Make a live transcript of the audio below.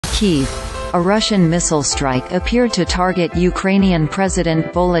Kyiv, a Russian missile strike appeared to target Ukrainian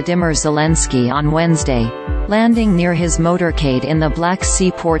President Volodymyr Zelensky on Wednesday, landing near his motorcade in the Black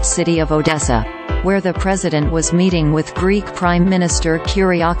Sea port city of Odessa, where the president was meeting with Greek Prime Minister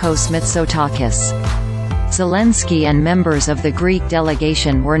Kyriakos Mitsotakis. Zelensky and members of the Greek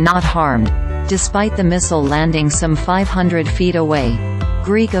delegation were not harmed, despite the missile landing some 500 feet away,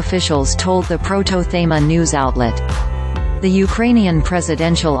 Greek officials told the Protothema news outlet. The Ukrainian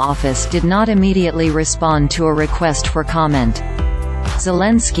presidential office did not immediately respond to a request for comment.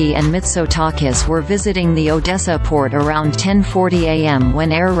 Zelensky and Mitsotakis were visiting the Odessa port around 10:40 a.m.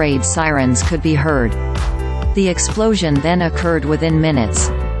 when air raid sirens could be heard. The explosion then occurred within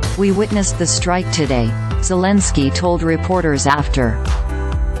minutes. "We witnessed the strike today," Zelensky told reporters after.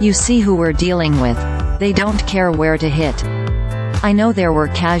 "You see who we're dealing with. They don't care where to hit. I know there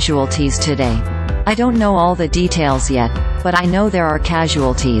were casualties today. I don't know all the details yet, but I know there are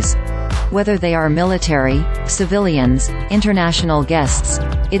casualties. Whether they are military, civilians, international guests,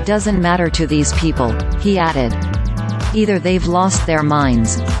 it doesn't matter to these people," he added. "Either they've lost their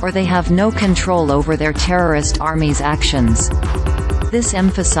minds, or they have no control over their terrorist army's actions. This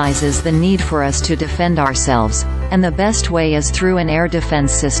emphasizes the need for us to defend ourselves, and the best way is through an air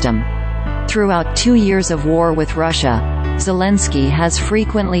defense system." Throughout 2 years of war with Russia, Zelensky has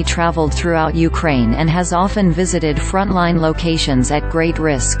frequently traveled throughout Ukraine and has often visited frontline locations at great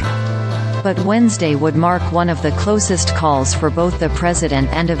risk. But Wednesday would mark one of the closest calls for both the president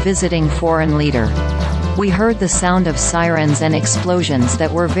and a visiting foreign leader. "We heard the sound of sirens and explosions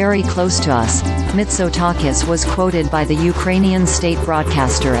that were very close to us," Mitsotakis was quoted by the Ukrainian state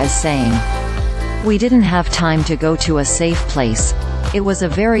broadcaster as saying. "We didn't have time to go to a safe place. It was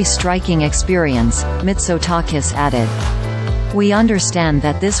a very striking experience," Mitsotakis added. "We understand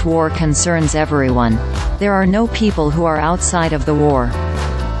that this war concerns everyone. There are no people who are outside of the war.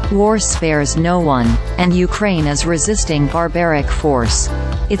 War spares no one, and Ukraine is resisting barbaric force.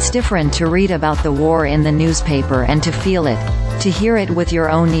 It's different to read about the war in the newspaper and to feel it, to hear it with your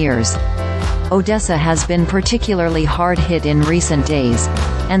own ears." Odessa has been particularly hard hit in recent days,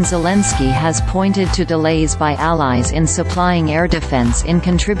 and Zelensky has pointed to delays by allies in supplying air defense in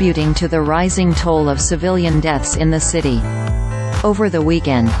contributing to the rising toll of civilian deaths in the city. Over the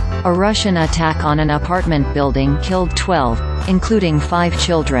weekend, a Russian attack on an apartment building killed 12, including 5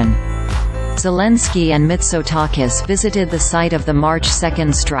 children. Zelensky and Mitsotakis visited the site of the March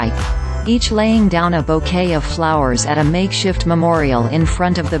 2 strike, each laying down a bouquet of flowers at a makeshift memorial in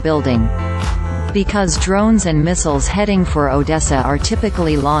front of the building. Because drones and missiles heading for Odessa are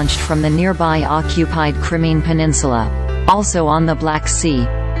typically launched from the nearby occupied Crimean Peninsula, also on the Black Sea,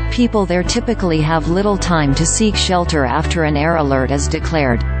 people there typically have little time to seek shelter after an air alert is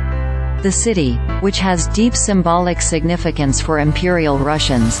declared. The city, which has deep symbolic significance for imperial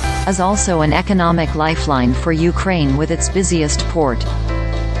Russians, is also an economic lifeline for Ukraine with its busiest port.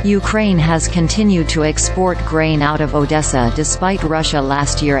 Ukraine has continued to export grain out of Odessa despite Russia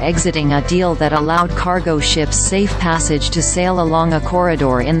last year exiting a deal that allowed cargo ships safe passage to sail along a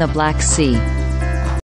corridor in the Black Sea.